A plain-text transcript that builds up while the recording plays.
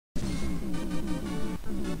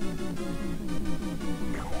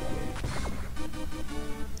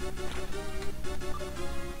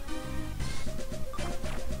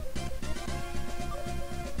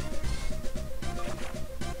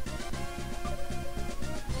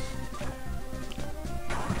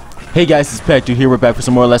Hey guys, it's Pet2 here. We're back for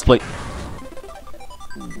some more Let's Play.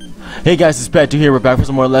 Hey guys, it's Pet2 here. We're back for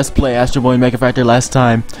some more Let's Play Astro Boy and Mega Factor. Last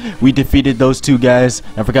time we defeated those two guys.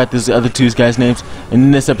 I forgot those other two guys' names. And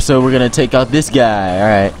in this episode, we're gonna take out this guy. All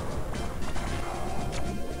right.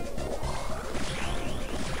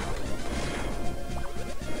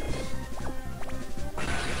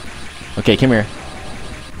 Okay, come here.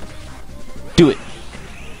 Do it.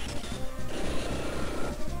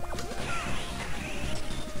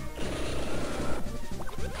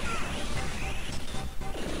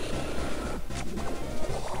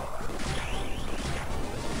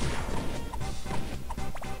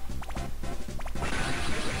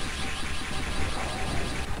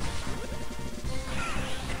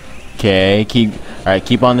 Okay, alright,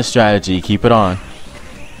 keep on the strategy, keep it on.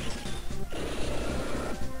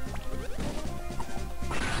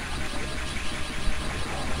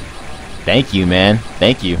 Thank you, man.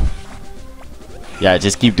 Thank you. Yeah,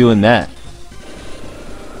 just keep doing that.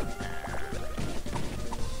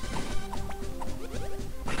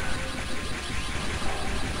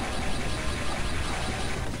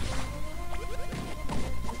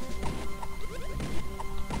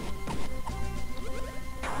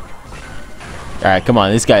 Alright, come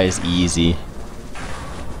on, this guy is easy.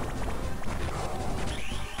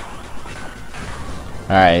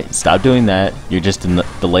 Alright, stop doing that. You're just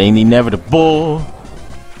delaying the inevitable.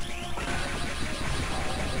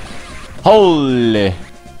 Holy.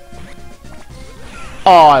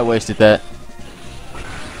 Oh, I wasted that.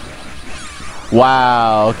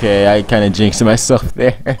 Wow, okay, I kind of jinxed myself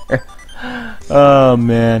there. Oh,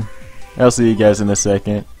 man. I'll see you guys in a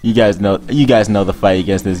second. You guys know the fight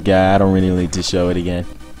against this guy. I don't really need to show it again.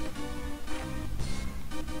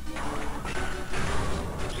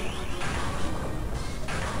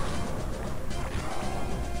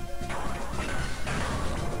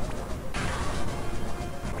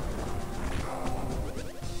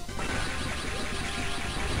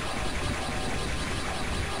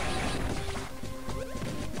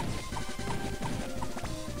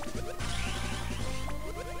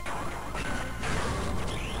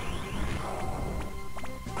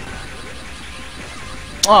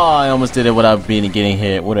 Oh, I almost did it without getting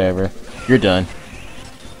hit. Whatever. You're done.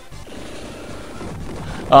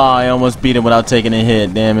 Oh, I almost beat him without taking a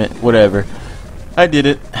hit. Damn it. Whatever. I did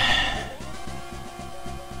it.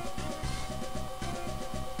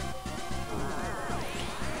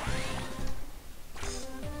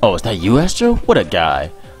 Oh, is that you, Astro? What a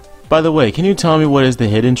guy. By the way, can you tell me what is the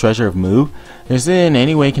hidden treasure of Mu? Is it in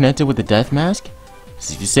any way connected with the death mask?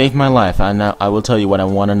 Since you saved my life, I will tell you what I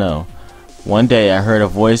want to know. One day I heard a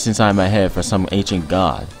voice inside my head for some ancient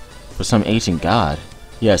god. For some ancient god?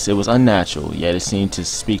 Yes, it was unnatural, yet it seemed to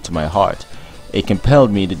speak to my heart. It compelled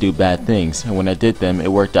me to do bad things, and when I did them,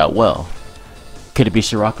 it worked out well. Could it be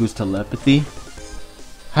Shiraku's telepathy?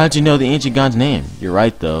 How'd you know the ancient god's name? You're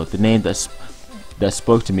right though, the name that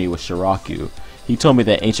spoke to me was Shiraku. He told me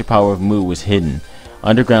that ancient power of Mu was hidden,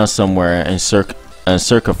 underground somewhere in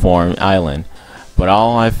Circiform Island. But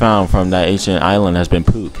all I found from that ancient island has been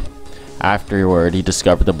pook. Afterward, he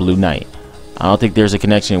discovered the Blue Knight. I don't think there's a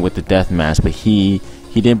connection with the death mask, but he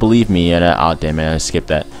didn't believe me. Oh, damn it, I skipped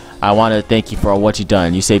that. I want to thank you for what you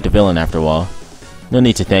done. You saved the villain after all. No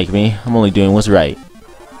need to thank me. I'm only doing what's right.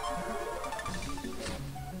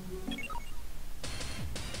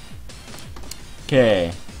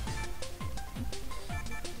 Okay.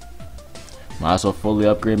 Might as well fully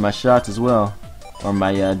upgrade my shots as well. Or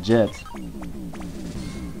my jets.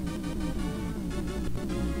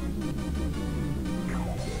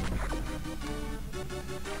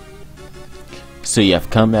 So you have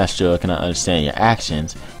come, Astro. I cannot understand your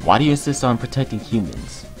actions. Why do you insist on protecting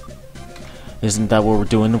humans? Isn't that what we're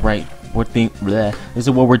doing the right thing?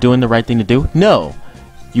 Isn't what we're doing the right thing to do? No.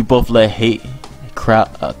 You both let hate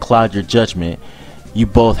cloud your judgment. You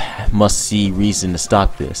both must see reason to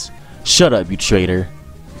stop this. Shut up, you traitor.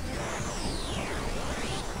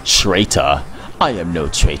 Traitor? I am no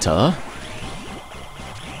traitor.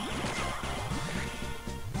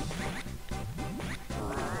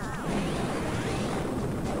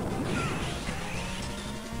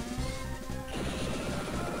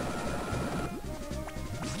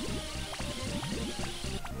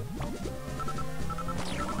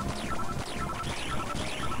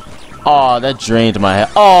 Oh, that drained my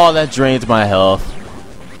health. Oh, that drained my health.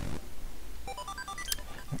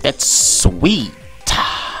 That's sweet.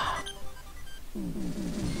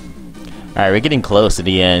 Alright, we're getting close to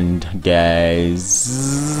the end,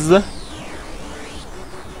 guys.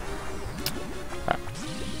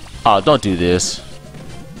 Oh, don't do this.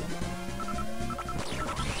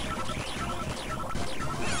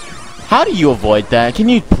 How do you avoid that? Can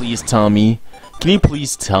you please tell me? Can you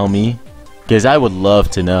please tell me? Because I would love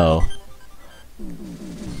to know.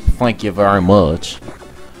 Thank you very much.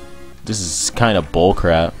 This is kind of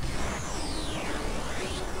bullcrap.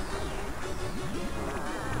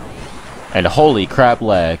 And holy crap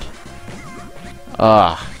lag.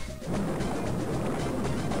 Ah.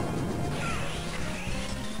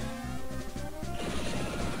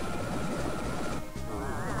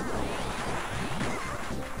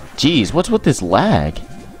 Jeez, what's with this lag?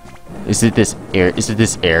 Is it this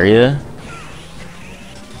area?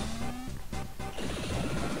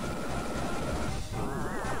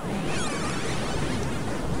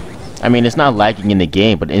 I mean, it's not lagging in the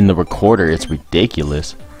game, but in the recorder, it's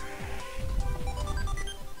ridiculous.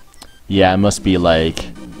 Yeah, it must be like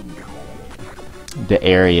the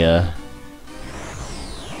area.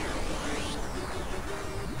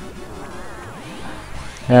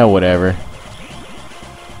 Yeah, whatever.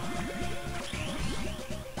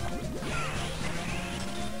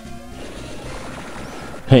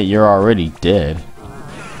 Hey, you're already dead.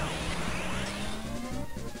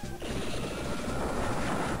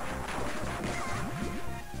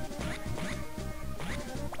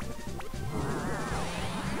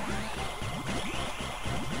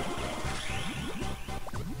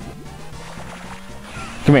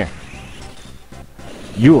 Come here.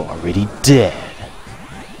 You're already dead.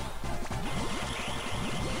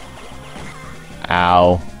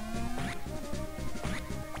 Ow.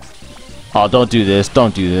 Oh, don't do this.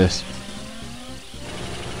 Don't do this.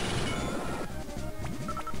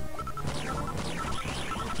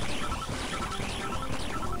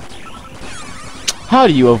 How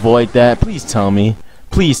do you avoid that? Please tell me.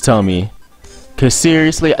 Please tell me. Cause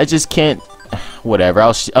seriously, I just can't. Whatever.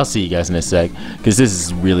 I'll see you guys in a sec. Cause this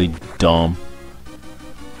is really dumb.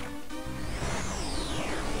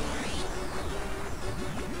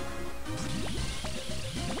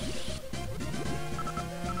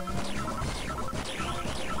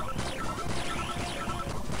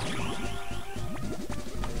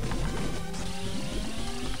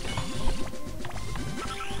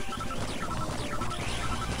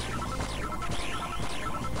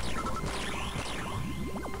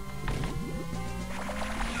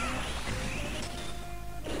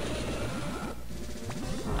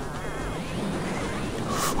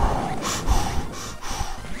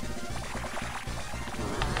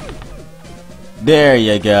 There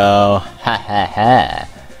you go. Ha ha ha.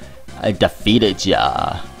 I defeated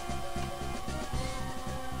ya.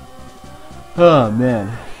 Oh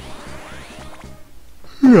man.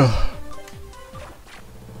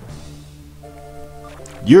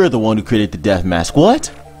 You're the one who created the death mask.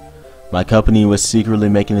 What? My company was secretly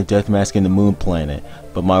making the death mask in the moon planet,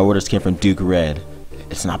 but my orders came from Duke Red.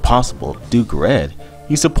 It's not possible. Duke Red?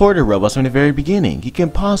 He supported robots from the very beginning. He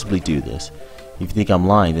can't possibly do this. If you think I'm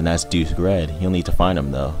lying, then that's Duke Red. You'll need to find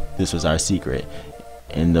him though. This was our secret.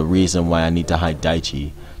 And the reason why I need to hide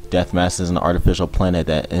Daichi. Death Mask is an artificial planet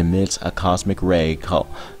that emits a cosmic ray called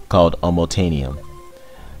Omotanium.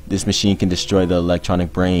 This machine can destroy the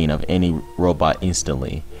electronic brain of any robot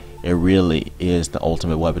instantly. It really is the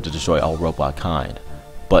ultimate weapon to destroy all robot kind.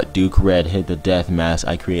 But Duke Red hid the death mask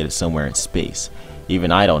I created somewhere in space.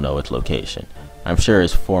 Even I don't know its location. I'm sure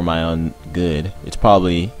it's for my own good. It's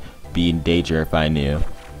probably be in danger if I knew.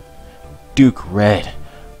 Duke Red.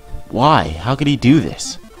 Why? How could he do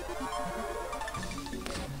this?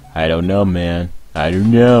 I don't know, man. I don't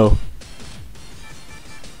know.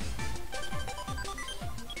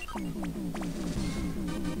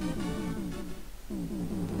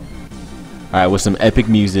 Alright, with some epic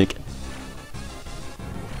music.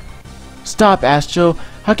 Stop, Astro!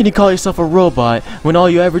 How can you call yourself a robot when all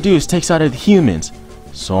you ever do is take out of the humans?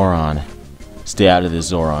 Zoran. Stay out of this,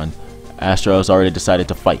 Zoran. Astro has already decided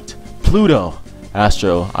to fight. Pluto!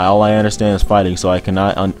 Astro, all I understand is fighting, so I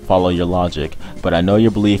cannot follow your logic. But I know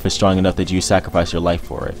your belief is strong enough that you sacrifice your life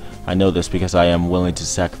for it. I know this because I am willing to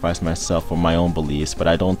sacrifice myself for my own beliefs, but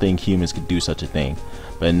I don't think humans could do such a thing.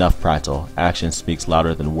 But enough prattle. Action speaks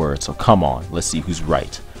louder than words, so come on, let's see who's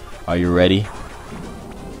right. Are you ready?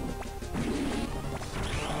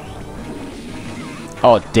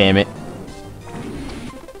 Oh, damn it.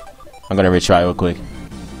 I'm gonna retry real quick.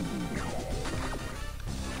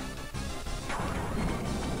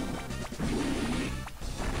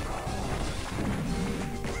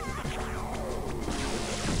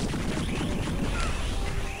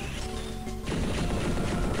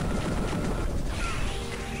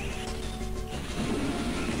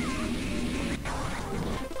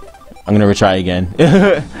 I'm gonna retry again.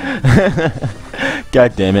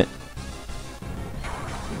 God damn it.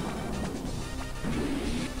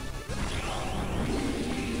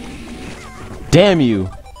 Damn you.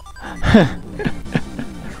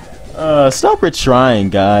 Stop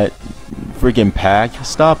retrying, God. Freaking pack.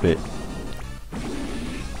 Stop it.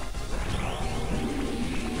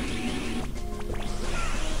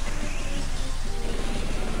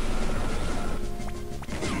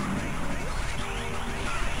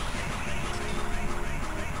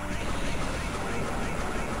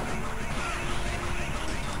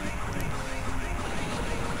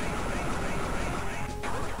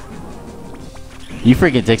 You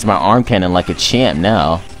freaking takes my arm cannon like a champ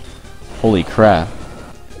now. Holy crap.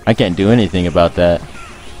 I can't do anything about that.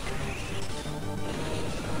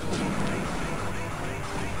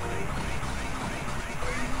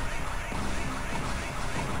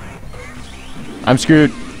 I'm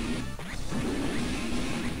screwed.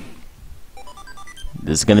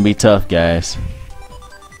 This is gonna be tough, guys.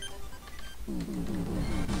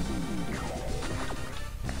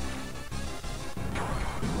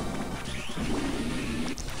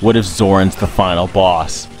 What if Zoran's the final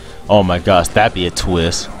boss? Oh my gosh, that'd be a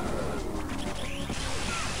twist.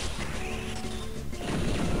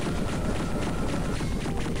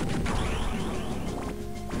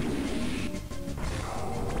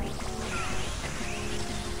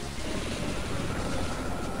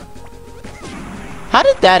 How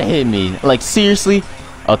did that hit me? Like, seriously?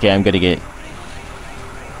 Okay, I'm gonna get...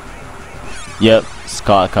 Yep,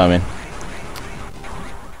 saw it coming.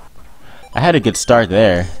 I had a good start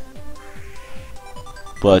there.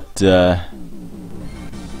 But,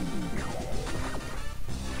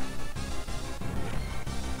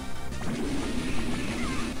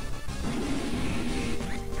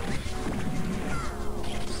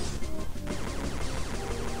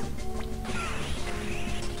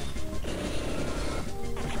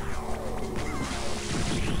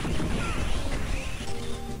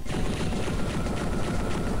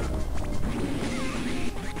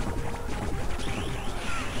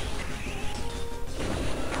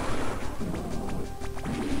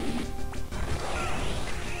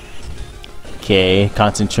 okay,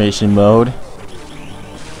 concentration mode.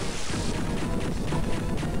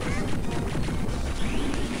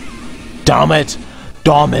 Dom it!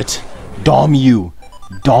 Dom it! Dom you!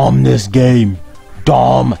 Dom this game!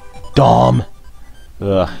 Dom! Dom!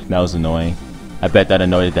 Ugh, that was annoying. I bet that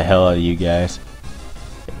annoyed the hell out of you guys.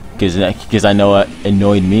 Cause I know it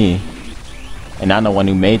annoyed me. And I'm the one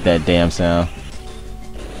who made that damn sound.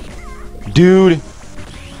 Dude!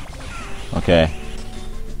 Okay.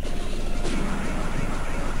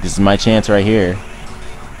 This is my chance right here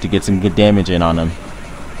to get some good damage in on him.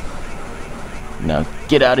 Now,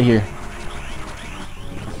 get out of here.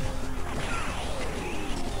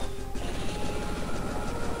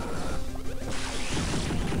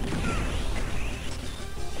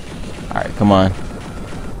 Alright, come on.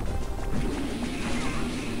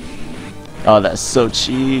 Oh, that's so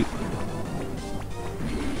cheap.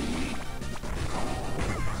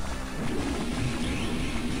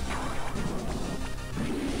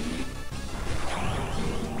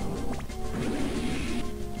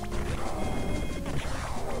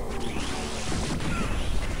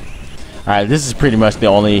 Alright, this is pretty much the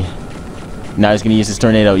only... Now he's gonna use his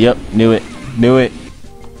tornado. Yep, knew it. Knew it.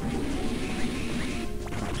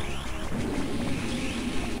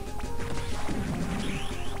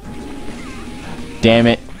 Damn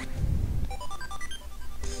it.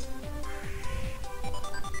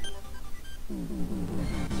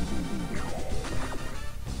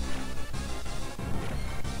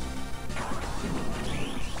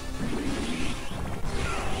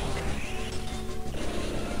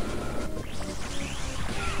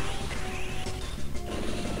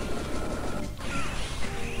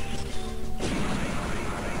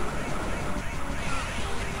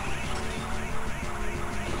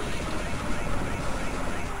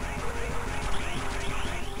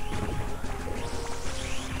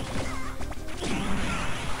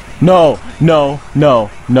 No, no,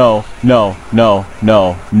 no, no, no, no,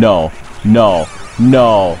 no, no, no,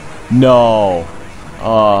 no, no.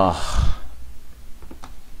 Ugh.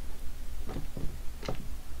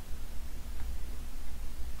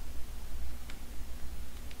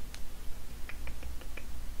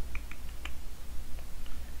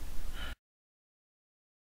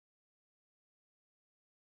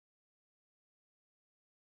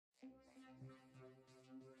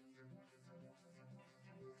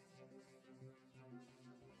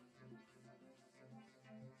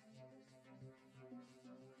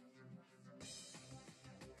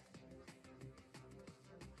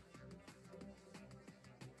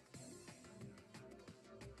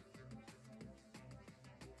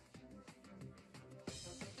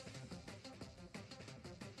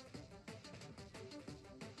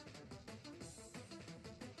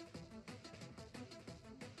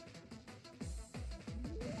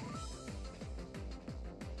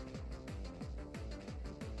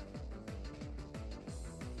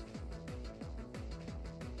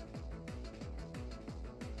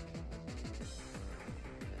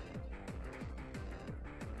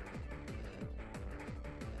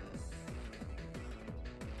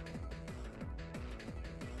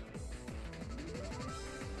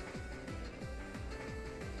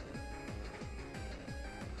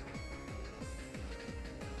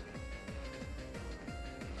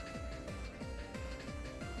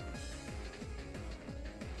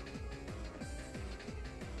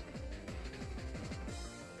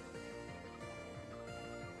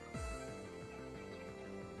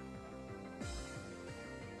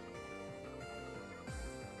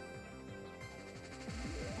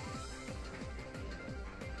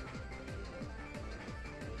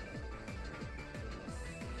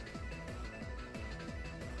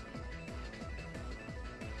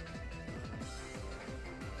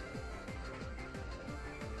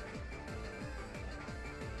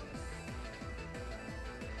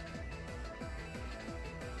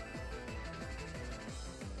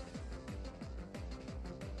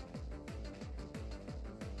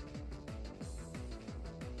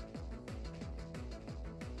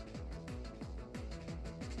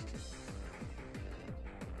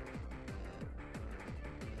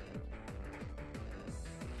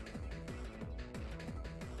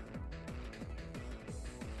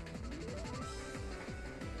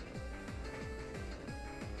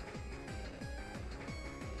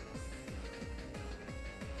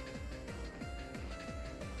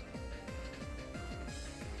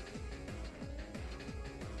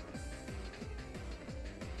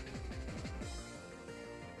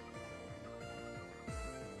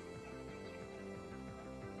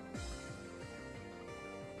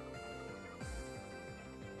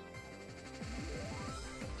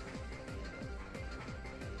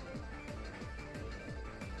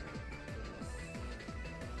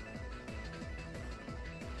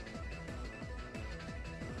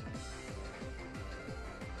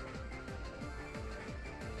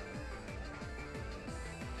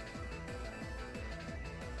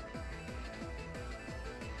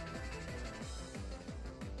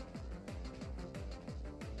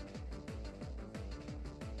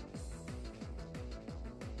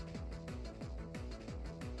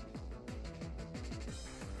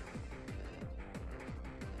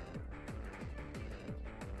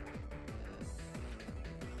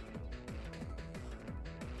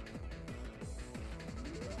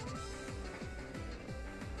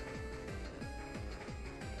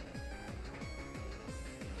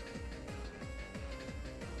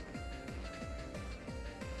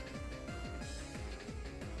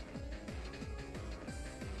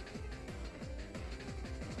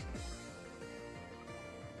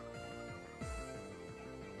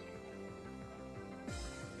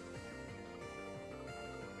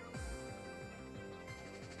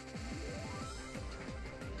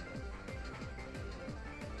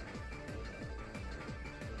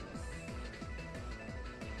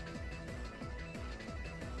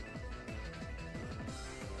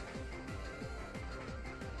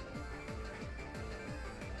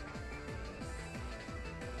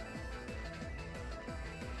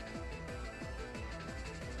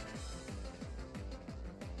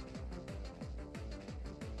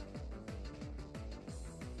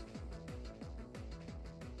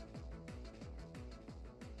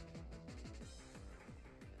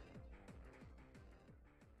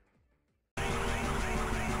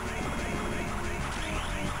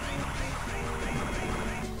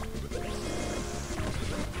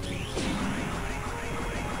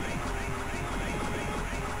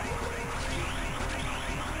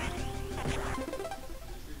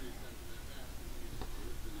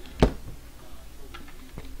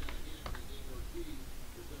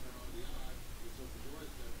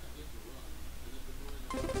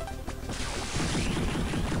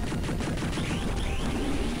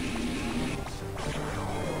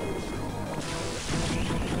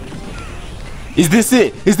 Is this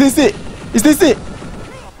it? Is this it? Is this it?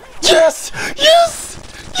 Yes! Yes!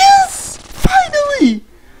 Yes! Finally!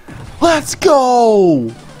 Let's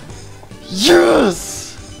go!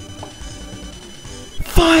 Yes!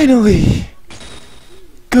 Finally!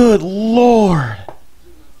 Good Lord!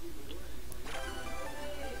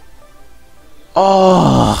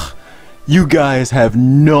 Oh, you guys have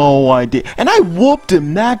no idea. And I whooped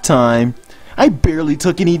him that time. I barely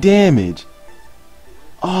took any damage.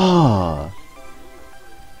 Ah.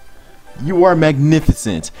 You are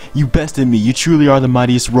magnificent. You bested me. You truly are the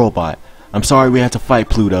mightiest robot. I'm sorry we had to fight,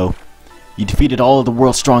 Pluto. You defeated all of the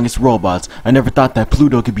world's strongest robots. I never thought that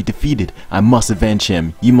Pluto could be defeated. I must avenge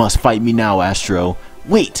him. You must fight me now, Astro.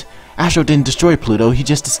 Wait! Astro didn't destroy Pluto. He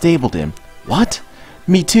just disabled him. What?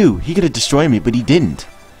 Me too. He could have destroyed me, but he didn't.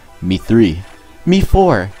 Me 3. Me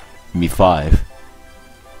 4. Me 5.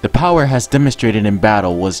 The power has demonstrated in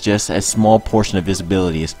battle was just a small portion of his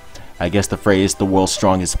abilities. I guess the phrase, the world's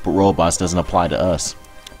strongest robots, doesn't apply to us.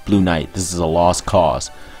 Blue Knight, this is a lost cause.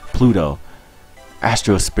 Pluto,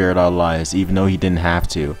 Astro spared our lives even though he didn't have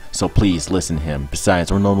to, so please listen to him.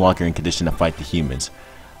 Besides, we're no longer in condition to fight the humans.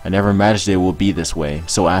 I never imagined it would be this way.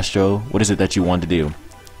 So Astro, what is it that you want to do?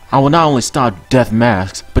 I will not only stop Death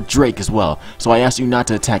Masks, but Drake as well, so I ask you not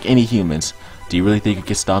to attack any humans. Do you really think you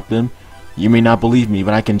can stop them? You may not believe me,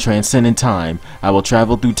 but I can transcend in time. I will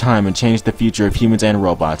travel through time and change the future of humans and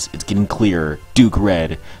robots. It's getting clearer. Duke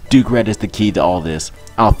Red. Duke Red is the key to all this.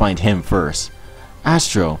 I'll find him first.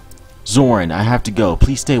 Astro. Zoran, I have to go.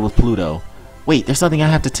 Please stay with Pluto. Wait, there's something I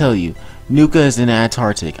have to tell you. Nuka is in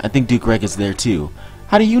Antarctic. I think Duke Red is there too.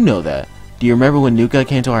 How do you know that? Do you remember when Nuka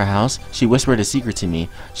came to our house? She whispered a secret to me.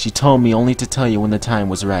 She told me only to tell you when the time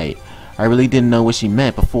was right. I really didn't know what she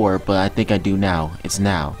meant before, but I think I do now. It's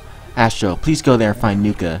now. Astro, please go there and find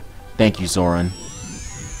Nuka. Thank you, Zoran.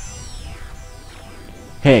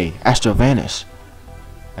 Hey, Astro vanished.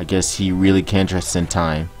 I guess he really can transcend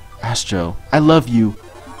time. Astro, I love you.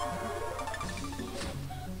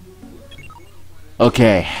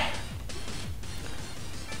 Okay.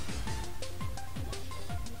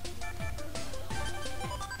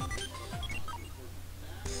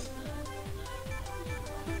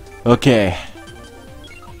 Okay.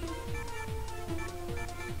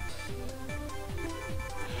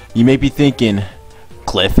 You may be thinking,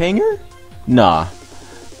 cliffhanger? Nah,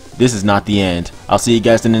 this is not the end. I'll see you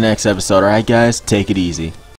guys in the next episode, alright guys? Take it easy.